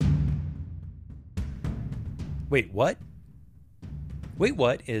Wait, what? Wait,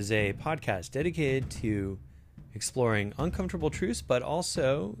 What is a podcast dedicated to exploring uncomfortable truths, but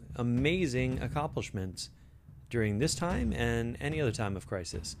also amazing accomplishments during this time and any other time of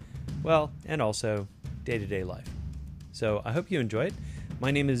crisis. Well, and also day-to-day life. So I hope you enjoy it.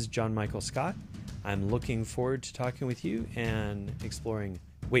 My name is John Michael Scott. I'm looking forward to talking with you and exploring,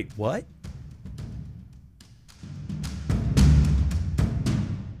 wait, what?